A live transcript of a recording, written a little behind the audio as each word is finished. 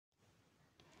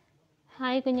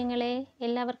Hi കുഞ്ഞുങ്ങളെ,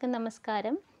 എല്ലാവർക്കും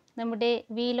നമസ്കാരം. നമ്മുടെ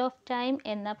വീൽ ഓഫ് ടൈം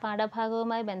എന്ന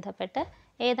പാഠഭാഗവുമായി ബന്ധപ്പെട്ട്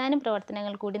ഏതാനും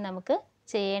പ്രവർത്തനങ്ങൾ കൂടി നമുക്ക്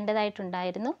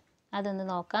ചെയ്യേണ്ടതായിട്ടുണ്ടായിരുന്നു. അതൊന്ന്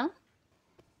നോക്കാം.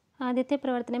 ആദ്യത്തെ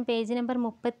പ്രവർത്തനം പേജ് നമ്പർ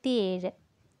 37.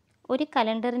 ഒരു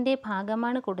കലണ്ടറിൻ്റെ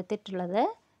ഭാഗമാണ് കൊടുത്തിട്ടുള്ളത്.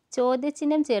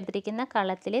 ചോദ്യചിഹ്നം ചേർത്തിരിക്കുന്ന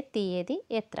കളത്തിലെ തീയതി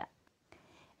എത്ര?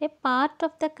 A part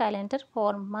of the calendar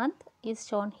four month is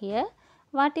shown here.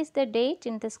 What is the date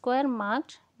in the square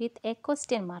marked with a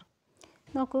question mark?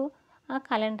 നോക്കൂ, ആ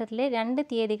കലണ്ടറിൽ 2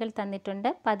 തീയതികൾ തന്നിട്ടുണ്ട്,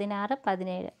 16,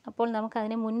 17. അപ്പോൾ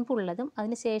നമുക്കതിന് മുൻപുള്ളതും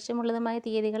അതിന് ശേഷമുള്ളതുമായ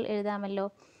തീയതികൾ എഴുതാമല്ലോ.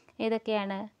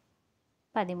 ഏതൊക്കെയാണ്?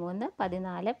 13,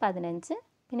 14, 15,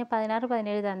 പിന്നെ 16,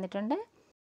 17 തന്നിട്ടുണ്ട്.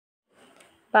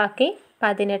 ബാക്കി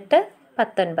 18,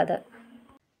 19.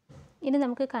 ഇനി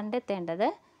നമുക്ക് കണ്ടെത്തേണ്ടത്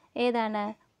ഏതാണ്?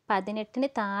 18-ന്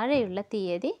താഴെയുള്ള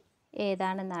തീയതി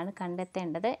ഏതാണെന്നാണ്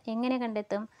കണ്ടെത്തേണ്ടത്. എങ്ങനെ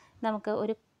കണ്ടെത്തും? നമുക്ക്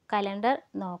ഒരു കലണ്ടർ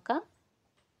നോക്കാം.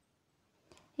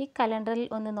 ഈ കലണ്ടറിൽ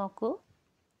ഒന്ന് നോക്കൂ.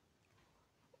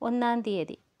 1-ാം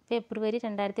തീയതി ഫെബ്രുവരി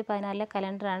 2014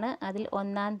 കലണ്ടറാണ്. അതിൽ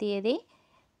 1-ാം തീയതി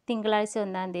തിങ്കളാഴ്ച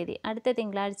 1-ാം തീയതി. അടുത്ത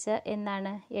തിങ്കളാഴ്ച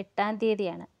എന്നാണ്? 8-ാം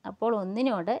തീയതിയാണ്. അപ്പോൾ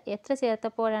 1-നോട് എത്ര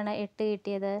ചേർത്തപ്പോഴാണ് 8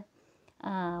 കിട്ടിയത്?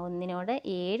 1-നോട്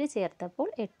 7 ചേർത്തപ്പോൾ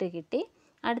 8 കിട്ടി.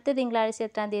 അടുത്ത തിങ്കളാഴ്ച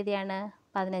എത്രാം തീയതിയാണ്?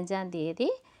 15-ാം തീയതി.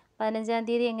 15-ാം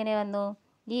തീയതി എങ്ങനെ വന്നു?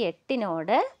 ഈ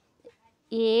 8-നോട്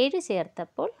 7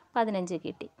 ചേർത്തപ്പോൾ 15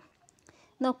 കിട്ടി.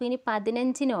 നോക്കൂ, ഇനി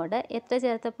 15-നോട് എത്ര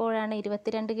ചേർത്തപ്പോഴാണ്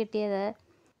 22 കിട്ടിയത്?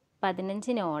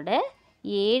 15-നോട്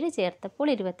 7 ചേർത്തപ്പോൾ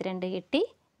 22 കിട്ടി.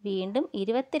 വീണ്ടും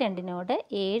 22-നോട്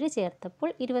 7 ചേർത്തപ്പോൾ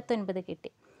 29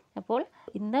 കിട്ടി. അപ്പോൾ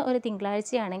ഇന്ന് ഒരു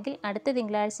തിങ്കളാഴ്ചയാണെങ്കിൽ അടുത്ത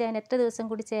തിങ്കളാഴ്ച അതിന് എത്ര ദിവസം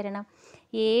കൂടി ചേരണം?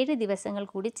 7 ദിവസങ്ങൾ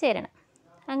കൂടി ചേരണം.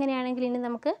 അങ്ങനെയാണെങ്കിൽ ഇനി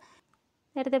നമുക്ക്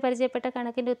നേരത്തെ പരിചയപ്പെട്ട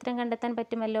കണക്കിൻ്റെ ഉത്തരം കണ്ടെത്താൻ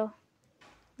പറ്റുമല്ലോ.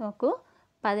 നോക്കൂ,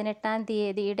 18-ാം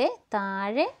തീയതിയുടെ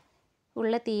താഴെ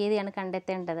ഉള്ള തീയതിയാണ്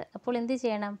കണ്ടെത്തേണ്ടത്. അപ്പോൾ എന്ത്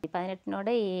ചെയ്യണം? 18-നോട്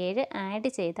 7 ആഡ്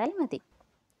ചെയ്താൽ മതി.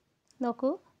 നോക്കൂ,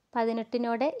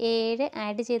 18-നോട് 7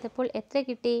 ആഡ് ചെയ്തപ്പോൾ എത്ര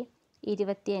കിട്ടി?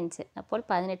 25. അപ്പോൾ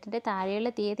 18-ൻ്റെ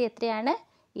താഴെയുള്ള തീയതി എത്രയാണ്?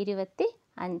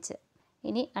 25.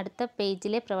 ഇനി അടുത്ത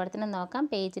പേജിലെ പ്രവർത്തനം നോക്കാം.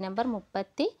 Page number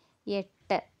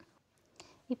 38.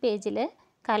 ഈ പേജിൽ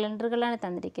കലണ്ടറുകളാണ്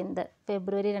തന്നിരിക്കുന്നത്.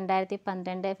 ഫെബ്രുവരി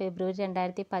 2012, ഫെബ്രുവരി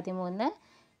 2013,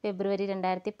 ഫെബ്രുവരി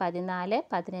 2014,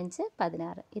 15,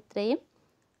 16. ഇത്രയും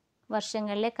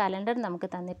വർഷങ്ങളിലെ കലണ്ടർ നമുക്ക്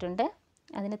തന്നിട്ടുണ്ട്.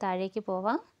 അതിന് താഴേക്ക്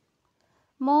പോവാം.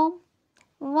 Mom,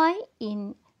 Y in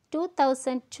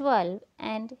 2012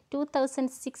 and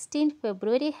 2016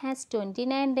 February has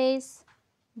 29 days?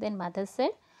 Then mother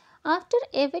said, after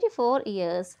every 4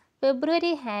 years,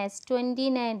 February has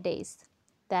 29 days.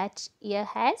 That year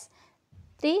has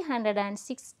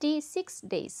 366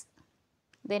 days.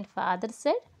 Then father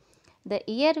said, the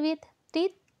year with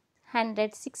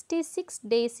 366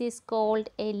 days is called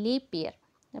a leap year.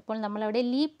 അപ്പോൾ നമ്മളവിടെ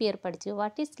leap year പഠിച്ചു.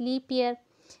 What is leap year?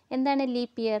 എന്താണ്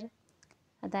leap year?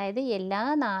 അതായത് എല്ലാ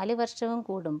 4 വർഷവും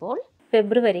കൂടുമ്പോൾ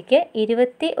ഫെബ്രുവരിക്ക്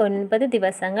 29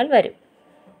 ദിവസങ്ങൾ വരും.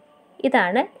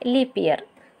 ഇതാണ് ലീപ്പ് ഇയർ.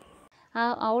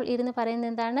 അവൾ ഇരുന്ന് പറയുന്നത്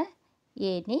എന്താണ്?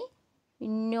 Any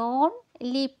non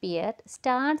leap year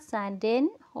starts and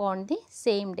end on the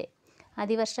same day.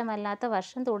 അതിവർഷമല്ലാത്ത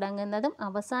വർഷം തുടങ്ങുന്നതും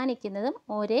അവസാനിക്കുന്നതും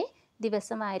ഒരേ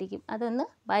ദിവസമായിരിക്കും. അതൊന്ന്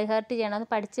ബൈ ഹാർട്ട് ചെയ്യണം, ഒന്ന്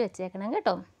പഠിച്ചു വെച്ചേക്കണം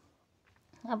കേട്ടോ.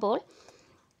 അപ്പോൾ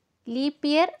ലീപ്പ്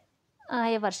ഇയർ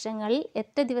ആയ വർഷങ്ങളിൽ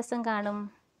എത്ര ദിവസം കാണും?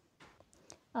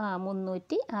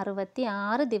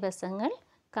 366 ദിവസങ്ങൾ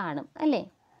കാണും അല്ലേ?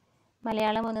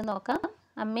 മലയാളം ഒന്ന് നോക്കാം.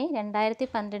 അമ്മേ,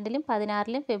 2012-ലും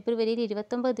 2016-ലും ഫെബ്രുവരിയിൽ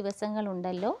 29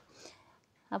 ദിവസങ്ങളുണ്ടല്ലോ.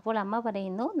 അപ്പോൾ അമ്മ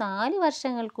പറയുന്നു 4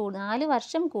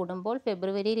 വർഷം കൂടുമ്പോൾ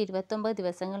ഫെബ്രുവരിയിൽ 29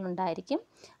 ദിവസങ്ങൾ ഉണ്ടായിരിക്കും.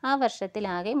 ആ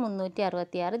വർഷത്തിലാകെ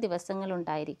 366 ദിവസങ്ങൾ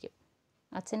ഉണ്ടായിരിക്കും.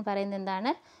 അച്ഛൻ പറയുന്നത്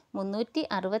എന്താണ്?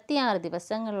 366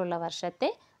 ദിവസങ്ങളുള്ള വർഷത്തെ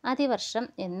അതിവർഷം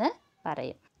എന്ന്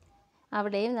പറയും.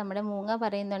 അവിടെയും നമ്മുടെ മൂങ്ങ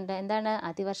പറയുന്നുണ്ട്. എന്താണ്?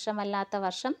 അതിവർഷമല്ലാത്ത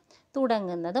വർഷം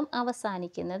തുടങ്ങുന്നതും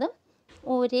അവസാനിക്കുന്നതും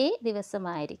ഒരേ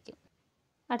ദിവസമായിരിക്കും.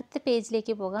 അടുത്ത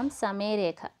പേജിലേക്ക് പോകാം.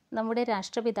 സമയരേഖ. നമ്മുടെ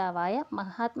രാഷ്ട്രപിതാവായ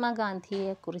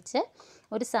മഹാത്മാഗാന്ധിയെക്കുറിച്ച്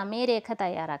ഒരു സമയരേഖ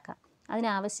തയ്യാറാക്കാം.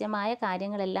 അതിനാവശ്യമായ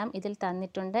കാര്യങ്ങളെല്ലാം ഇതിൽ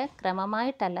തന്നിട്ടുണ്ട്.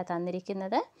 ക്രമമായിട്ടല്ല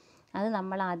തന്നിരിക്കുന്നത്. അത്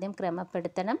നമ്മൾ ആദ്യം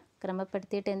ക്രമപ്പെടുത്തണം.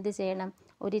 ക്രമപ്പെടുത്തിയിട്ട് എന്ത് ചെയ്യണം?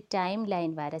 ഒരു ടൈം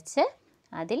ലൈൻ വരച്ച്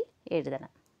അതിൽ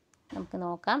എഴുതണം. നമുക്ക്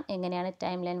നോക്കാം എങ്ങനെയാണ്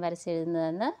ടൈം ലൈൻ വരച്ച്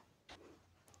എഴുതുന്നതെന്ന്.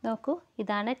 നോക്കൂ,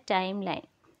 ഇതാണ് ടൈം ലൈൻ.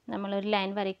 നമ്മളൊരു ലൈൻ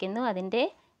വരയ്ക്കുന്നു. അതിൻ്റെ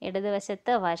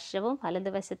ഇടതുവശത്ത് വർഷവും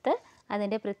വലതുവശത്ത്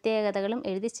അതിൻ്റെ പ്രത്യേകതകളും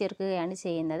എഴുതി ചേർക്കുകയാണ്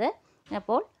ചെയ്യുന്നത്.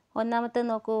 അപ്പോൾ ഒന്നാമത്തെ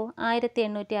നോക്കൂ,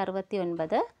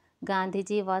 1869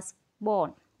 ഗാന്ധിജി വാസ് ബോൺ.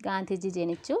 ഗാന്ധിജി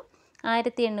ജനിച്ചു.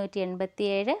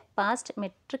 1887 പാസ്റ്റ്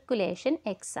മെട്രിക്കുലേഷൻ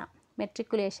എക്സാം.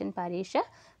 മെട്രിക്കുലേഷൻ പരീക്ഷ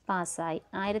പാസ്സായി.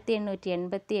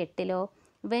 1888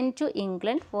 when to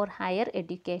England four higher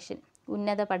education.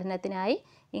 ഉന്നത പഠനത്തിനായി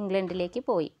ഇംഗ്ലണ്ടിലേക്ക്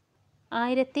പോയി.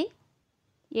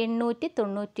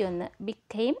 1891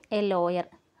 became A lawyer,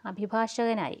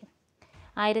 അഭിഭാഷകനായി.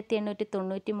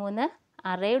 1893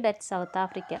 arrived at south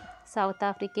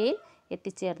ആഫ്രിക്കയിൽ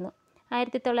എത്തിച്ചേർന്നു.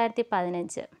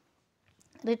 1915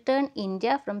 return India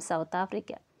from south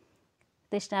Africa,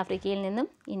 ദക്ഷിണാഫ്രിക്കയിൽ നിന്നും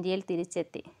ഇന്ത്യയിൽ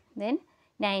തിരിച്ചെത്തി. ദെൻ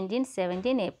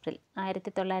 1917 ഏപ്രിൽ,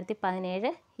 1917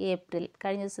 ഏപ്രിൽ,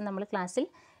 കഴിഞ്ഞ ദിവസം നമ്മൾ ക്ലാസ്സിൽ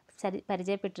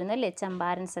പരിചയപ്പെട്ടിരുന്നല്ലേ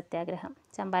ചമ്പാരൻ സത്യാഗ്രഹം.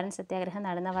 ചമ്പാരൻ സത്യാഗ്രഹം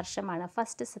നടന്ന വർഷമാണ്.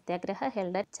 First Satyagraha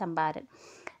held at Champaran.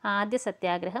 ആദ്യ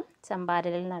സത്യാഗ്രഹം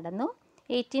ചമ്പാരനിൽ നടന്നു.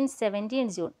 1817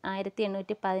 ജൂൺ,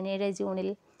 1817 ജൂണിൽ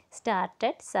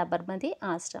സ്റ്റാർട്ടഡ് സബർമതി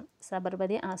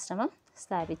ആശ്രമം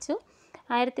സ്ഥാപിച്ചു.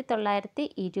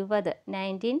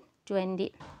 1920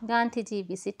 Gandhiji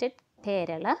visited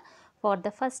Kerala for the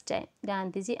first time,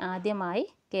 Gandhiji ആദ്യമായി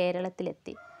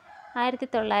കേരളത്തിലെത്തി.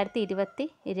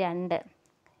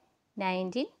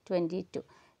 1922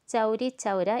 ചൗരി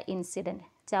ചൗര ഇൻസിഡൻറ്റ്,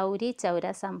 ചൗരി ചൗര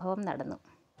സംഭവം നടന്നു.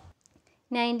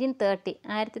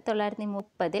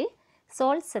 1930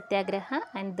 salt Satyagraha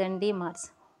and Dandi March,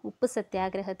 ഉപ്പ്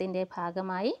സത്യാഗ്രഹത്തിൻ്റെ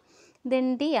ഭാഗമായി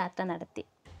ദണ്ഡി യാത്ര നടത്തി.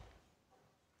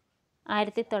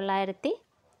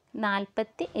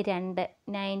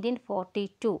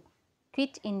 1942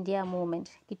 quit India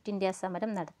movement, quit India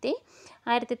സമരം നടത്തി.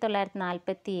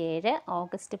 1947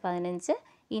 August 15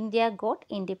 India got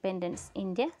independence,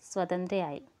 India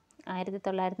സ്വതന്ത്രയായി.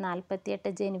 1948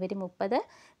 January 30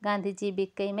 Gandhiji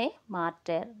became A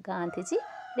murder, Gandhiji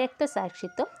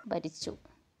രക്തസാക്ഷിത്വം വരിച്ചു.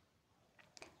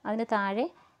 അതിന് താഴെ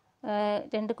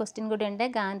 2 ക്വസ്റ്റ്യൻ കൂടി ഉണ്ട്.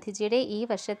 ഗാന്ധിജിയുടെ ഈ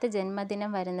വർഷത്തെ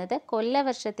ജന്മദിനം വരുന്നത്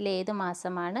കൊല്ലവർഷത്തിലെ ഏതു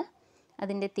മാസമാണ്?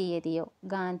 അതിൻ്റെ തീയതിയോ?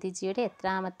 ഗാന്ധിജിയുടെ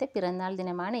എത്രാമത്തെ പിറന്നാൾ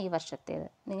ദിനമാണ് ഈ വർഷത്തേത്?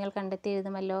 നിങ്ങൾ കണ്ടെത്തി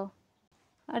എഴുതുമല്ലോ.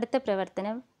 അടുത്ത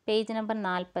പ്രവർത്തനം പേജ് നമ്പർ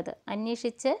 40.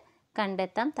 അന്വേഷിച്ച്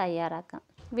കണ്ടെത്താം, തയ്യാറാക്കാം.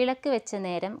 വിളക്ക് വെച്ച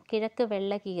നേരം, കിഴക്ക്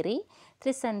വെള്ള കീറി,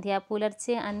 ത്രിസന്ധ്യ,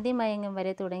 പുലർച്ചെ, അന്തിമയങ്ങും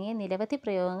വരെ തുടങ്ങിയ നിരവധി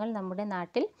പ്രയോഗങ്ങൾ നമ്മുടെ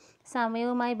നാട്ടിൽ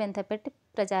സമയവുമായി ബന്ധപ്പെട്ട്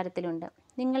പ്രചാരത്തിലുണ്ട്.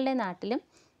 നിങ്ങളുടെ നാട്ടിലും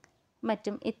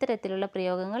മറ്റും ഇത്തരത്തിലുള്ള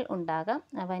പ്രയോഗങ്ങൾ ഉണ്ടാകാം.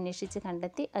 അവ അന്വേഷിച്ച്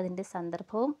കണ്ടെത്തി അതിൻ്റെ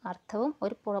സന്ദർഭവും അർത്ഥവും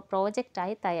ഒരു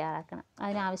പ്രോജക്റ്റായി തയ്യാറാക്കണം.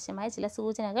 അതിനാവശ്യമായ ചില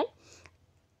സൂചനകൾ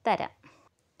തരാം.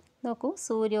 നോക്കൂ,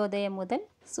 സൂര്യോദയം മുതൽ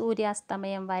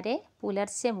സൂര്യാസ്തമയം വരെ,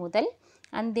 പുലർച്ചെ മുതൽ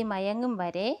അന്തിമയങ്ങും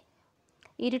വരെ,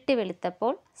 ഇരുട്ട്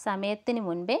വെളുത്തപ്പോൾ, സമയത്തിന്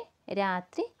മുൻപേ,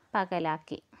 രാത്രി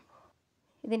പകലാക്കി.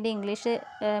 ഇതിൻ്റെ ഇംഗ്ലീഷ്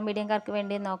മീഡിയംകാർക്ക്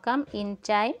വേണ്ടി നോക്കാം. In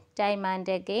time, time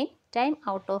and again, time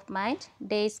out of mind,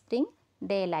 day spring,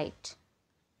 day light.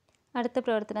 അടുത്ത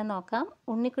പ്രവർത്തനം നോക്കാം.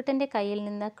 ഉണ്ണിക്കുട്ടൻ്റെ കയ്യിൽ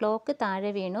നിന്ന് ക്ലോക്ക്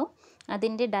താഴെ വീണു.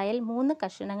 അതിൻ്റെ ഡയൽ 3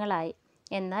 കഷണങ്ങളായി.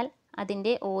 എന്നാൽ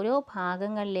അതിൻ്റെ ഓരോ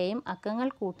ഭാഗങ്ങളിലെയും അക്കങ്ങൾ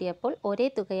കൂട്ടിയപ്പോൾ ഒരേ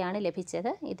തുകയാണ്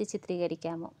ലഭിച്ചത്. ഇത്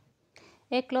ചിത്രീകരിക്കാമോ?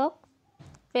 A clock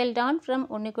fell down from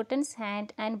Unnikutan's hand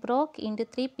and broke into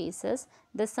 3 pieces.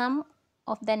 The sum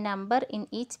of the number in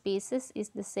each pieces is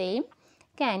the same.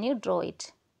 Can you draw it?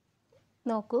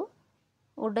 നോക്കൂ,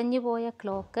 ഉടഞ്ഞുപോയ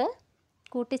ക്ലോക്ക്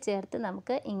കൂട്ടിച്ചേർത്ത്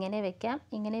നമുക്ക് ഇങ്ങനെ വെക്കാം.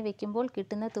 ഇങ്ങനെ വെക്കുമ്പോൾ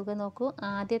കിട്ടുന്ന തുക നോക്കൂ.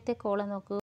 ആദ്യത്തെ കോളം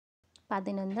നോക്കൂ,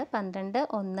 11, 12,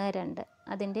 1, 2.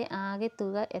 അതിൻ്റെ ആകെ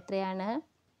തുക എത്രയാണ്?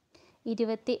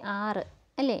 26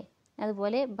 അല്ലേ?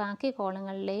 അതുപോലെ ബാക്കി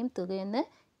കോളങ്ങളിലെയും തുകയൊന്ന്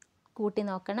കൂട്ടി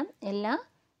നോക്കണം. എല്ലാ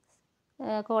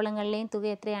കോളങ്ങളിലെയും തുക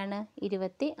എത്രയാണ്?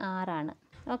 26 ആണ്.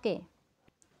 ഓക്കെ.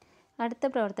 അടുത്ത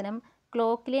പ്രവർത്തനം,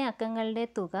 ക്ലോക്കിലെ അക്കങ്ങളുടെ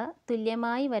തുക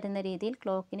തുല്യമായി വരുന്ന രീതിയിൽ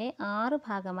ക്ലോക്കിനെ 6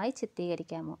 ഭാഗമായി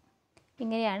ചിത്രീകരിക്കാമോ?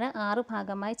 ഇങ്ങനെയാണ് 6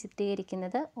 ഭാഗമായി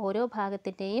ചിത്രീകരിക്കുന്നത്. ഓരോ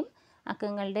ഭാഗത്തിൻ്റെയും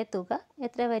അക്കങ്ങളുടെ തുക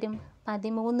എത്ര വരും?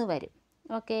 13 വരും.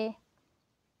 ഓക്കെ.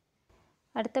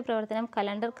 അടുത്ത പ്രവർത്തനം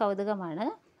കലണ്ടർ കൗതുകമാണ്.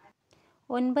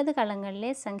 9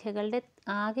 കളങ്ങളിലെ സംഖ്യകളുടെ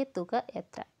ആകെ തുക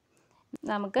എത്ര?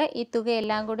 നമുക്ക് ഈ തുക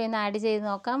എല്ലാം കൂടി ഒന്ന് ആഡ് ചെയ്ത്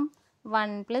നോക്കാം.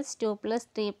 1 + 2 +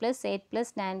 3 + 8 +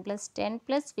 9 + 10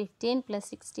 + 15 +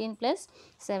 16 +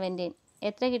 17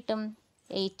 എത്ര കിട്ടും?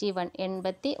 81,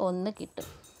 81 കിട്ടും.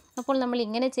 അപ്പോൾ നമ്മൾ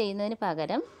ഇങ്ങനെ ചെയ്യുന്നതിന്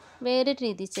പകരം വേറൊരു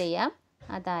രീതി ചെയ്യാം.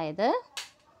 അതായത്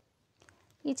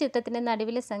ഈ ചിത്രത്തിൻ്റെ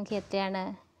നടുവിലെ സംഖ്യ എത്രയാണ്?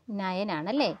 9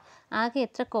 ആണല്ലേ? ആകെ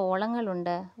എത്ര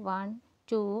കോളങ്ങളുണ്ട്? 1,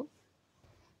 2,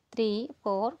 3,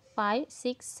 4, 5,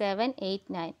 6, 7, 8,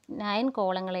 9. 9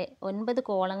 കോളങ്ങളെ 9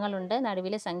 കോളങ്ങളുണ്ട്.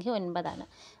 നടുവിലെ സംഖ്യ 9 ആണ്.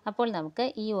 അപ്പോൾ നമുക്ക്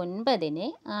ഈ 9നെ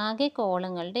ആകെ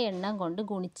കോളങ്ങളുടെ എണ്ണം കൊണ്ട്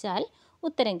ഗുണിച്ചാൽ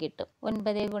ഉത്തരം കിട്ടും.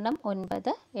 9 ×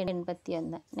 9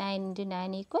 81. 9 ×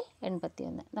 9 =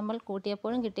 81. നമ്മൾ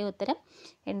കൂട്ടിയപ്പോഴും കിട്ടിയ ഉത്തരം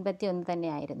 81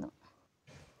 തന്നെയായിരുന്നു.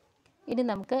 ഇനി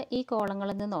നമുക്ക് ഈ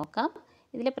കോളങ്ങളൊന്ന് നോക്കാം.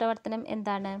 ഇതിലെ പ്രവർത്തനം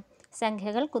എന്താണ്?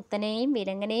 സംഖ്യകൾ കുത്തനെയും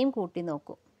വിലങ്ങനെയും കൂട്ടി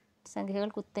നോക്കൂ. സംഖ്യകൾ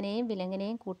കുത്തനെയും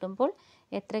വിലങ്ങനെയും കൂട്ടുമ്പോൾ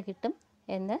എത്ര കിട്ടും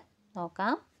എന്ന്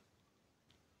നോക്കാം.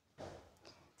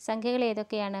 സംഖ്യകൾ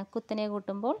ഏതൊക്കെയാണ്? കുത്തനെ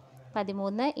കൂട്ടുമ്പോൾ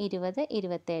 13, 20,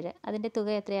 27. അതിൻ്റെ തുക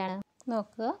എത്രയാണ്?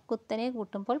 നോക്കുക, കുത്തനെ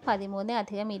കൂട്ടുമ്പോൾ 13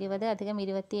 + 20 +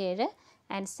 27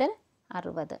 ആൻസർ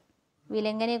 60.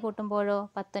 വിലങ്ങനെ കൂട്ടുമ്പോഴോ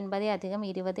 19 +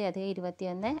 20 +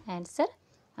 21 ആൻസർ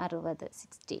 60,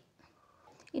 60.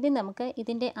 ഇനി നമുക്ക്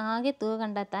ഇതിൻ്റെ ആകെ തുക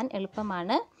കണ്ടെത്താൻ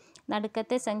എളുപ്പമാണ്.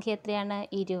 നടുക്കത്തെ സംഖ്യ എത്രയാണ്?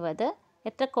 20.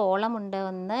 എത്ര കോളം ഉണ്ട്?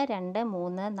 1, 2,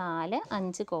 3, 4,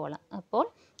 5 കോളം. അപ്പോൾ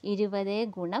 20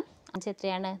 × 5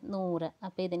 എത്രയാണ്? 100.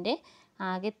 അപ്പോൾ ഇതിൻ്റെ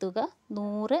ആകെ തുക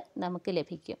 100 നമുക്ക്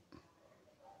ലഭിക്കും.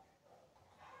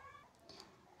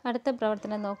 അടുത്ത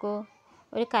പ്രവർത്തനം നോക്കൂ.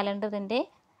 ഒരു കലണ്ടറിൻ്റെ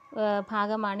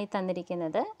ഭാഗമാണ് ഈ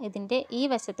തന്നിരിക്കുന്നത്. ഇതിൻ്റെ ഈ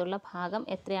വശത്തുള്ള ഭാഗം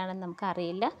എത്രയാണെന്ന് നമുക്ക്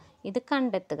അറിയില്ല. ഇത്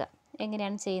കണ്ടെത്തുക.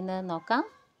 എങ്ങനെയാണ് ചെയ്യുന്നത് നോക്കാം.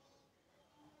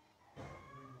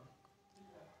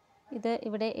 ഇത്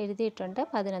ഇവിടെ എഴുതിയിട്ടുണ്ട്.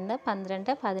 11,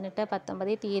 12, 18,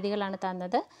 19 തീയതികളാണ്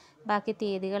തന്നത്. ബാക്കി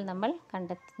തീയതികൾ നമ്മൾ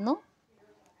കണ്ടെത്തുന്നു.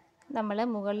 നമ്മൾ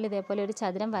മുകളിൽ ഇതേപോലെ ഒരു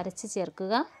ചതുരം വരച്ച്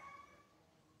ചേർക്കുക.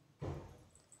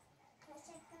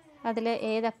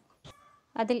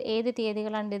 അതിൽ ഏത്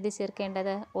തീയതികളാണ് എഴുതി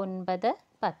ചേർക്കേണ്ടത്? 9,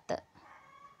 10.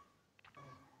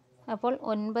 അപ്പോൾ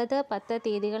 9, 10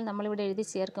 തീയതികൾ നമ്മളിവിടെ എഴുതി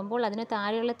ചേർക്കുമ്പോൾ അതിന്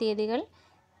താഴെയുള്ള തീയതികൾ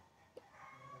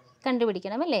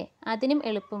കണ്ടുപിടിക്കണം അല്ലേ? അതിനും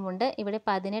എളുപ്പമുണ്ട്. ഇവിടെ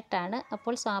 18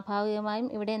 അപ്പോൾ സ്വാഭാവികമായും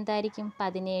ഇവിടെ എന്തായിരിക്കും?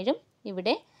 17ഉം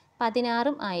ഇവിടെ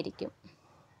 16ഉം ആയിരിക്കും.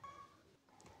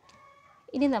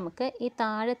 ഇനി നമുക്ക് ഈ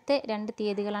താഴത്തെ 2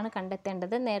 തീയതികളാണ്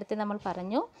കണ്ടെത്തേണ്ടത്. നേരത്തെ നമ്മൾ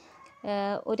പറഞ്ഞു,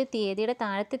 ഒരു തീയതിയുടെ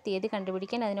താഴത്തെ തീയതി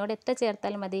കണ്ടുപിടിക്കാൻ അതിനോട് എത്ര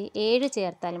ചേർത്താൽ മതി? 7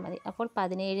 ചേർത്താൽ മതി. അപ്പോൾ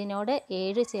 17നോട്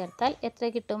 7 ചേർത്താൽ എത്ര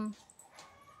കിട്ടും?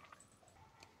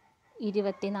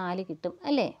 24 കിട്ടും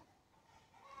അല്ലേ?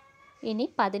 ഇനി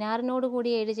 16നോട് കൂടി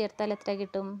 7 ചേർത്താൽ എത്ര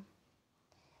കിട്ടും?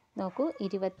 നോക്കൂ,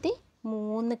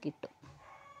 23 കിട്ടും.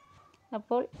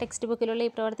 അപ്പോൾ ടെക്സ്റ്റ് ബുക്കിലുള്ള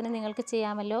ഈ പ്രവർത്തനം നിങ്ങൾക്ക്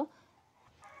ചെയ്യാമല്ലോ.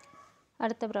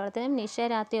 അടുത്ത പ്രവർത്തനം. നിഷ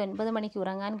രാത്രി 9 മണിക്ക്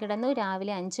ഉറങ്ങാൻ കിടന്നു.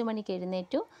 രാവിലെ 5 മണിക്ക്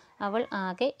എഴുന്നേറ്റു. അവൾ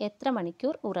ആകെ എത്ര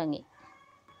മണിക്കൂർ ഉറങ്ങി?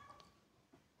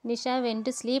 Nisha went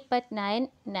to sleep at 9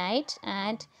 night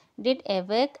and did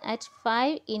awake at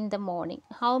 5 in the morning.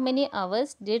 How many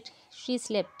hours did she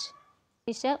slept?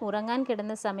 Nisha ഉറങ്ങാൻ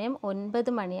കിടന്ന സമയം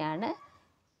 9 മണിയാണ്.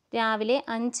 രാവിലെ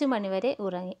 5 മണി വരെ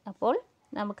ഉറങ്ങി. അപ്പോൾ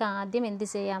നമുക്ക് ആദ്യം എന്ത്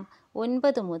ചെയ്യാം?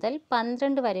 9 മുതൽ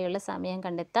 12 വരെയുള്ള സമയം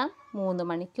കണ്ടെത്താം. 3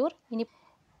 മണിക്കൂർ. ഇനി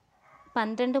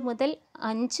 12 മുതൽ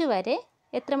 5 വരെ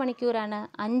എത്ര മണിക്കൂറാണ്?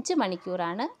 5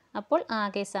 മണിക്കൂറാണ്. അപ്പോൾ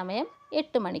ആകെ സമയം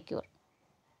 8 മണിക്കൂർ.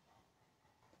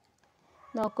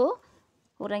 നോക്കൂ,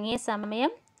 ഉറങ്ങിയ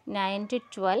സമയം 9 to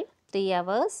 12 3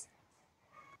 hours,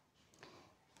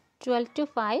 12 to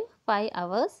 5 5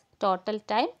 hours, total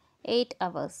time 8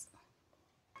 hours.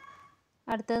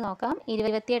 അടുത്തത് നോക്കാം.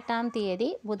 28-ാം തീയതി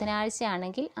ബുധനാഴ്ച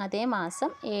ആണെങ്കിൽ അതേ മാസം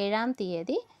 7-ാം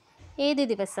തീയതി ഏത്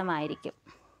ദിവസമായിരിക്കും?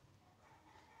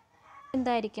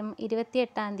 എന്തായിരിക്കും?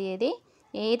 28-ാം തീയതി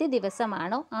ഏത്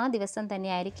ദിവസമാണോ ആ ദിവസം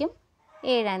തന്നെയായിരിക്കും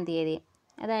 7-ാം തീയതി.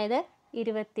 അതായത്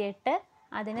 28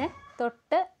 അതിന്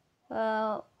തൊട്ട്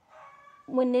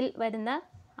മുന്നിൽ വരുന്ന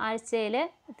ആഴ്ചയിൽ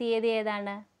തീയതി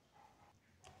ഏതാണ്?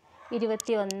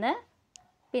 21,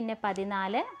 പിന്നെ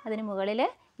 14, അതിന് മുകളിൽ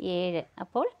 7.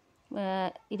 അപ്പോൾ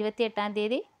 28-ാം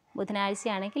തീയതി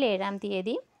ബുധനാഴ്ചയാണെങ്കിൽ 7-ാം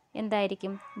തീയതി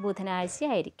എന്തായിരിക്കും? ബുധനാഴ്ച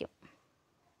ആയിരിക്കും.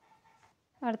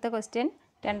 അടുത്ത ക്വസ്റ്റ്യൻ.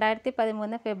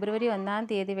 2013 ഫെബ്രുവരി 1-ാം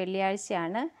തീയതി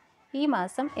വെള്ളിയാഴ്ചയാണ്. ഈ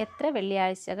മാസം എത്ര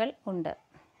വെള്ളിയാഴ്ചകൾ ഉണ്ട്?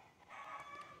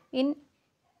 In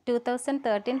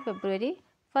 2013 February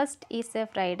 1st is a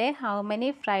Friday. How many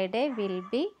Friday will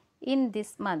be in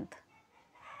this month?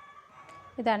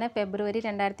 ഇതാണ് ഫെബ്രുവരി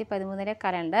 2013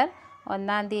 കലണ്ടർ.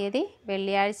 1-ാം തീയതി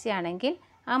വെള്ളിയാഴ്ചയാണെങ്കിൽ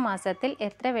ആ മാസത്തിൽ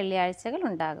എത്ര വെള്ളിയാഴ്ചകൾ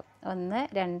ഉണ്ടാകും? 1,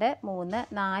 2, 3,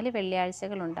 4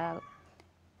 വെള്ളിയാഴ്ചകൾ ഉണ്ടാകും.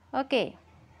 ഓക്കെ.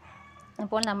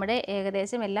 അപ്പോൾ നമ്മുടെ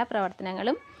ഏകദേശം എല്ലാ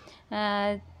പ്രവർത്തനങ്ങളും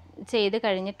ചെയ്ത്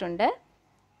കഴിഞ്ഞിട്ടുണ്ട്.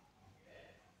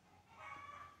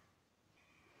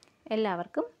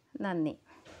 എല്ലാവർക്കും നന്ദി.